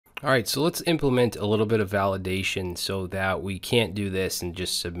All right, so let's implement a little bit of validation so that we can't do this and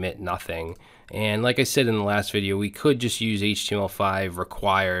just submit nothing. And like I said in the last video, we could just use HTML5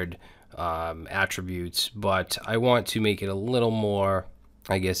 required attributes, but I want to make it a little more,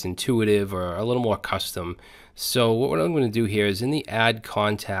 I guess, intuitive or a little more custom. So what I'm going to do here is in the add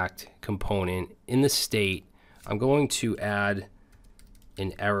contact component in the state, I'm going to add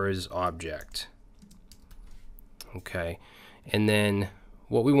an errors object. Okay, and then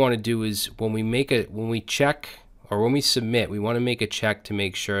what we want to do is when we check or when we submit, we want to make a check to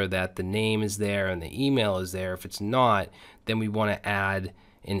make sure that the name is there and the email is there. If it's not, then we want to add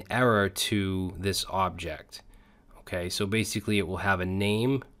an error to this object. Okay, so basically it will have a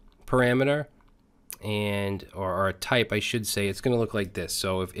name parameter and or a type, I should say. It's going to look like this.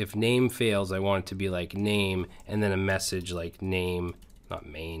 So if name fails, I want it to be like name and then a message like name, not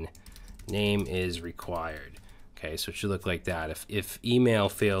main, name is required. Okay, so it should look like that. If email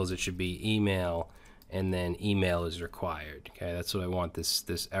fails, it should be email and then email is required. Okay, that's what I want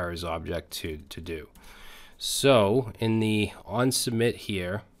this errors object to do. So in the on submit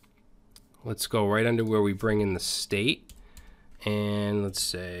here, let's go right under where we bring in the state, and let's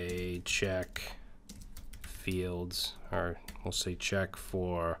say check fields, or we'll say check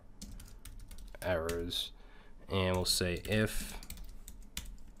for errors, and we'll say if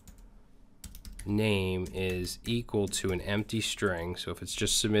name is equal to an empty string. So if it's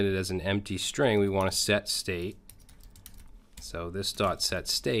just submitted as an empty string, we want to set state. So this dot set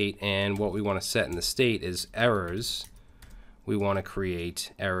state, and what we want to set in the state is errors. We want to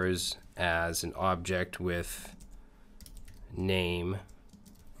create errors as an object with name,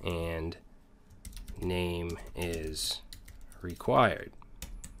 and name is required.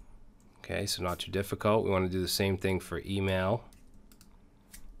 Okay, so not too difficult. We want to do the same thing for email.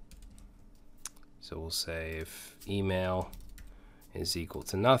 So we'll say if email is equal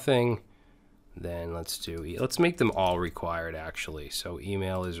to nothing, then let's make them all required actually. So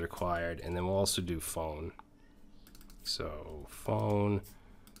email is required, and then we'll also do phone. So phone,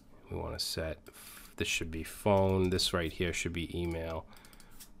 we want to set, this should be phone, this right here should be email.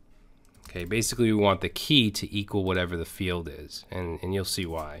 Okay, basically we want the key to equal whatever the field is, and you'll see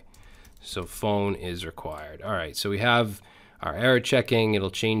why. So phone is required. All right, so we have our error checking.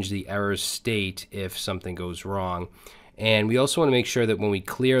 It'll change the error state if something goes wrong. And we also want to make sure that when we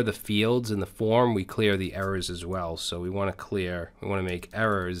clear the fields in the form, we clear the errors as well. So we want to make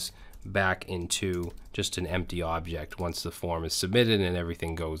errors back into just an empty object once the form is submitted and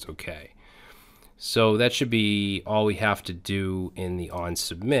everything goes okay. So that should be all we have to do in the on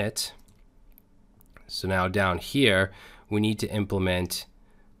submit. So now down here, we need to implement,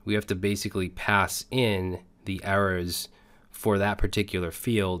 we have to basically pass in the errors for that particular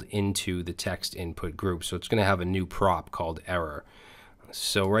field into the text input group. So it's going to have a new prop called error.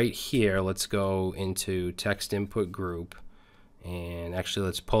 So right here, let's go into text input group, and actually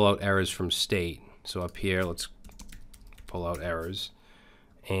let's pull out errors from state. So up here, let's pull out errors,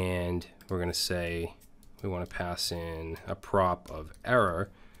 and we're going to say we want to pass in a prop of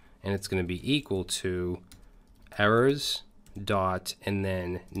error, and it's going to be equal to errors dot and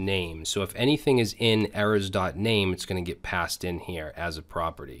then name. So if anything is in errors dot name, it's going to get passed in here as a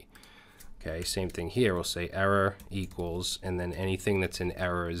property. Okay, same thing here. We'll say error equals and then anything that's in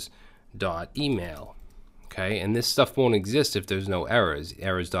errors dot email. Okay, and this stuff won't exist if there's no errors.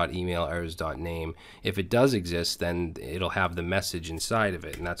 Errors dot email, errors dot name. If it does exist, then it'll have the message inside of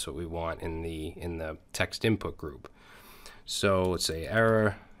it, and that's what we want in the text input group. So let's say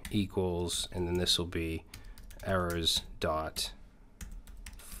error equals, and then this will be errors dot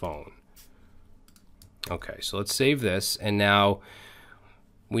phone. Okay, so let's save this, and now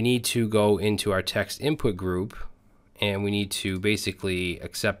we need to go into our text input group, and we need to basically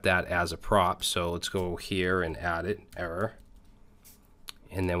accept that as a prop. So let's go here and add it, error,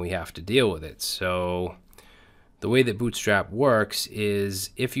 and then we have to deal with it. So the way that Bootstrap works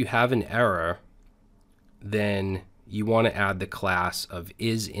is if you have an error, then you want to add the class of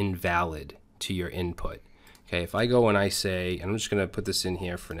isInvalid to your input. Okay, if I go and I say, I'm just going to put this in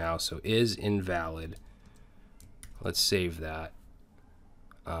here for now, so isInvalid, let's save that.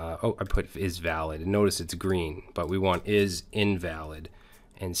 Oh, I put is valid, and notice it's green, but we want is invalid,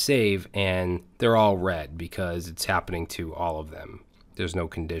 and save, and they're all red because it's happening to all of them. There's no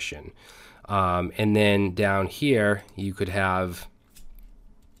condition. And then down here, you could have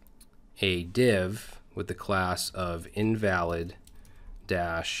a div with the class of invalid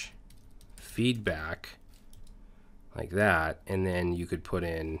dash feedback, like that, and then you could put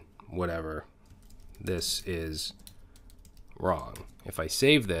in whatever, this is wrong. If I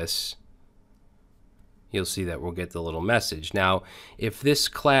save this, you'll see that we'll get the little message. Now, if this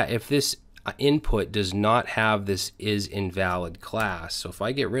input does not have this is invalid class, so if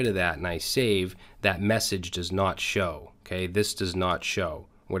I get rid of that and I save, that message does not show. Okay, this does not show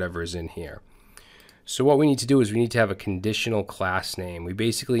whatever is in here. So what we need to do is we need to have a conditional class name. We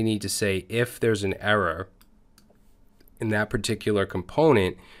basically need to say if there's an error in that particular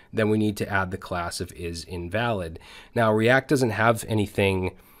component, then we need to add the class of is invalid. Now, React doesn't have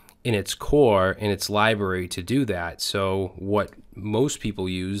anything in its core, in its library to do that. So what most people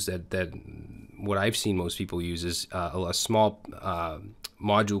use, what I've seen most people use is a small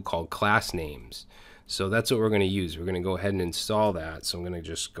module called class names. So that's what we're going to use. We're going to go ahead and install that. So I'm going to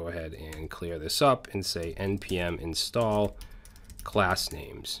just go ahead and clear this up and say npm install class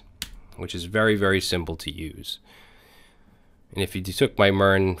names, which is very, very simple to use. And if you took my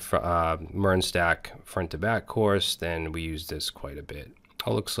Mern Stack front to back course, then we use this quite a bit.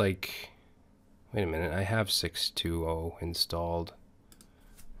 Oh, looks like, wait a minute, I have 6.2.0 installed.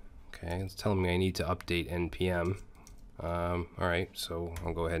 Okay, it's telling me I need to update npm. All right, so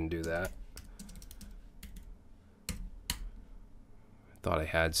I'll go ahead and do that. Thought I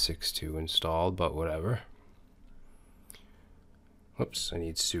had 6.2 installed, but whatever. Whoops, I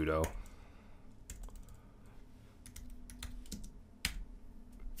need sudo.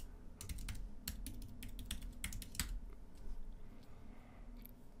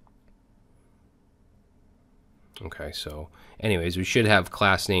 Okay, so anyways, we should have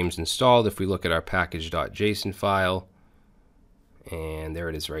class names installed if we look at our package.json file. And there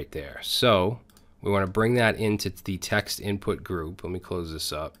it is right there. So we want to bring that into the text input group. Let me close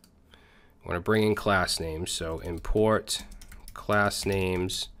this up. We want to bring in class names. So import class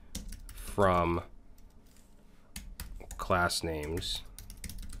names from class names.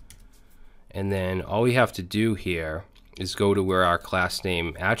 And then all we have to do here is go to where our class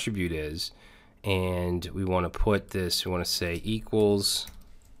name attribute is. And we want to put this, we want to say equals,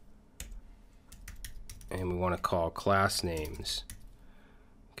 and we want to call class names.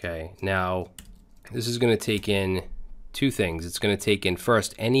 Okay, now this is going to take in two things. It's going to take in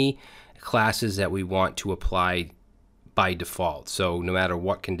first any classes that we want to apply by default. So no matter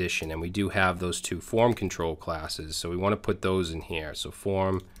what condition, and we do have those two form control classes. So we want to put those in here. So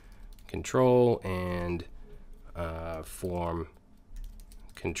form control and form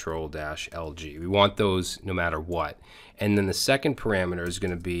control -lg. We want those no matter what. And then the second parameter is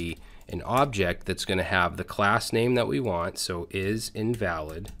going to be an object that's going to have the class name that we want, so is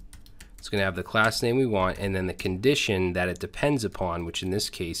invalid. It's going to have the class name we want, and then the condition that it depends upon, which in this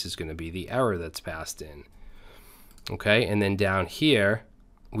case is going to be the error that's passed in. Okay, and then down here,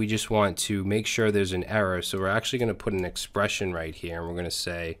 we just want to make sure there's an error, so we're actually going to put an expression right here, and we're going to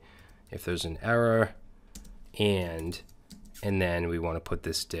say if there's an error, and then we want to put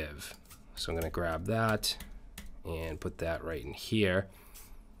this div. So I'm going to grab that and put that right in here.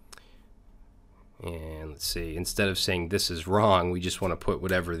 And let's see, instead of saying this is wrong, we just want to put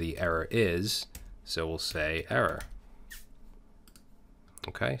whatever the error is. So we'll say error.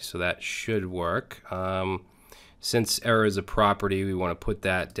 Okay, so that should work. Since error is a property, we want to put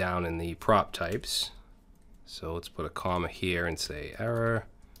that down in the prop types. So let's put a comma here and say error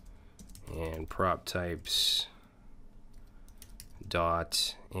and prop types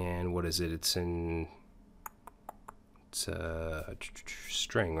dot, and what is it? It's a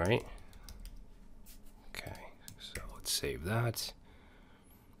string, right? Okay, so let's save that.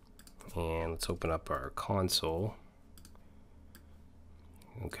 And let's open up our console.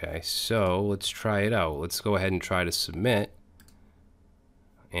 Okay, so let's try it out. Let's go ahead and try to submit.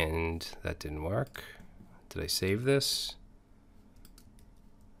 And that didn't work. Did I save this?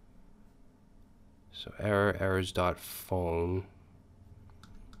 So errors.phone.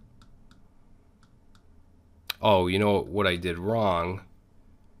 Oh, you know what I did wrong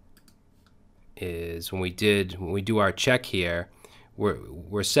is when we do our check here,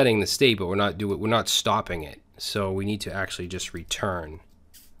 we're setting the state, but we're not stopping it. So we need to actually just return.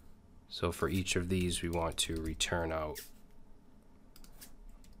 So for each of these, we want to return out.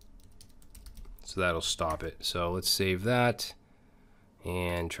 So that'll stop it. So let's save that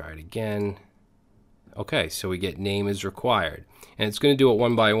and try it again. Okay, so we get name is required, and it's going to do it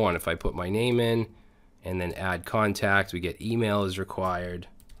one by one. If I put my name in and then add contact, we get email is required.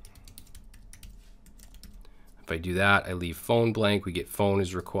 If I do that, I leave phone blank, we get phone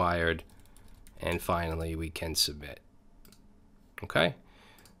is required, and finally we can submit. Okay,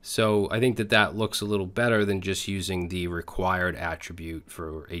 so I think that looks a little better than just using the required attribute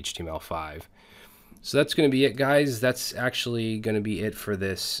for HTML5. So that's going to be it, guys. That's actually going to be it for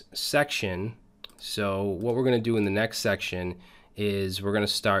this section. So what we're going to do in the next section is we're going to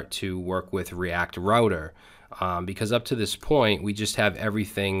start to work with React Router, because up to this point we just have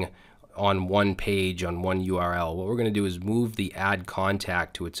everything on one page, on one URL. What we're going to do is move the add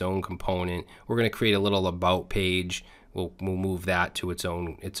contact to its own component. We're going to create a little about page. We'll move that to its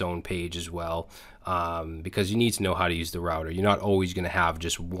own page as well, because you need to know how to use the router. You're not always going to have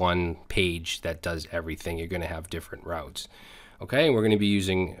just one page that does everything. You're going to have different routes. Okay, and we're going to be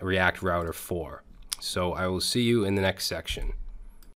using React Router 4. So I will see you in the next section.